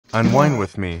Unwine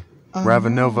with me,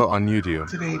 Ravanova on YouTube.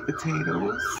 Today,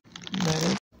 potatoes,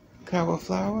 lettuce,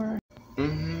 cauliflower.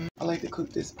 I like to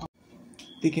cook this part.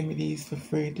 They give me these for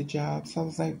free at the job, so I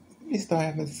was like, let me start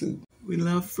having soup. We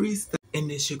love free stuff, and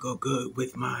this should go good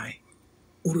with my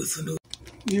udusunu.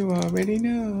 You already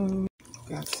know.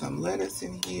 Got some lettuce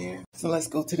in here, so let's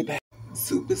go to the back.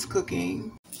 Soup is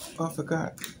cooking. Oh, I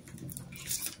forgot.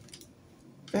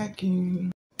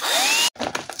 Vacuum.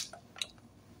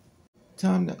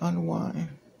 Time to unwind.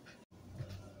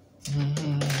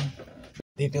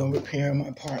 They doing repair in my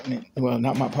apartment. Well,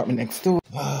 not my apartment, next door.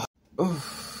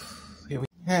 Here we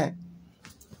had.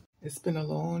 It's been a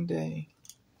long day.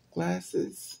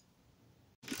 Glasses.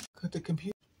 Cut the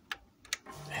computer.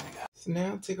 There we go. So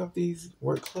now take off these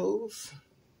work clothes.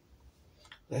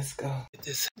 Let's go.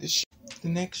 The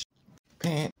next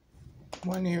pant.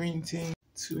 1 earring thing.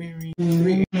 2 earrings.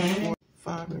 3, 4,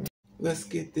 5 earrings. Let's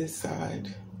get this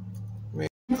side ready.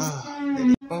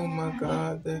 Oh my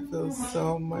God, that feels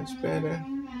so much better.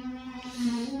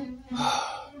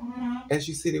 As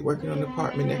you see, they're working on the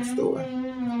apartment next door,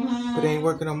 but they ain't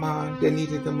working on mine. They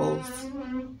need it the most.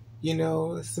 You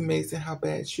know, it's amazing how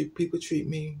bad people treat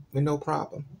me with no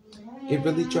problem. It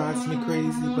really drives me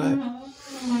crazy, but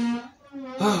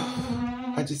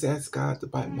I just ask God to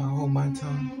hold my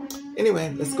tongue.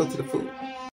 Anyway, let's go to the food.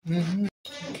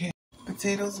 Okay,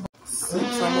 potatoes,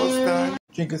 soup's almost done.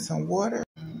 Drinking some water.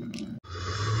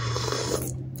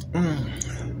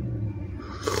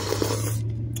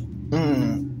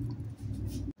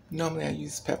 Normally I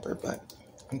use pepper, but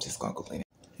I'm just gonna go clean it.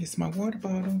 Here's my water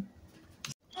bottle.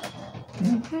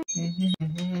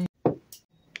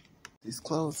 These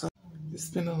clothes up. It's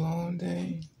been a long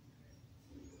day.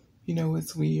 You know,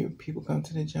 it's weird. People come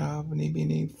to the job and they be in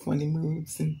their funny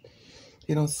moods and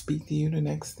they don't speak to you the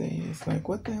next day. It's like,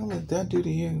 what the hell did that do to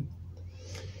you?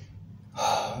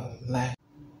 Last.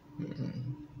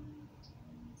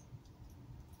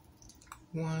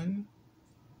 1,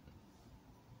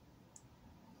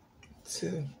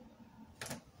 2.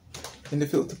 And the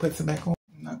filter puts it back on.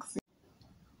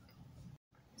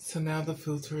 So now the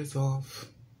filter is off.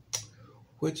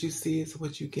 What you see is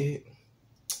what you get.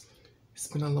 It's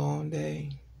been a long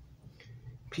day.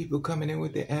 People coming in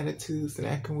with their attitudes and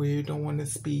acting weird, don't want to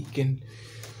speak, and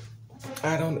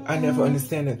I never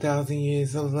understand 1,000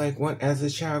 years. I was like, as a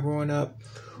child growing up,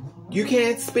 you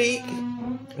can't speak.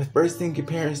 The first thing your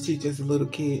parents teach as a little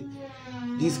kid,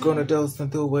 these grown adults don't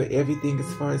do away everything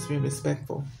as far as being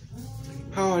respectful.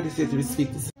 How hard is it to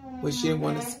speak to someone when she didn't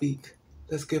want to speak?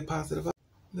 Let's give positive vibes.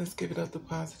 Let's give it up to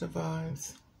positive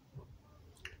vibes.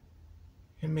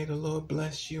 And may the Lord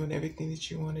bless you in everything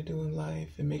that you want to do in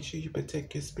life. And make sure you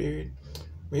protect your spirit.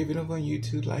 Ravanova on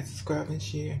YouTube. Like, subscribe, and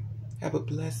share. Have a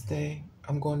blessed day.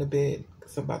 I'm going to bed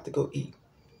because I'm about to go eat.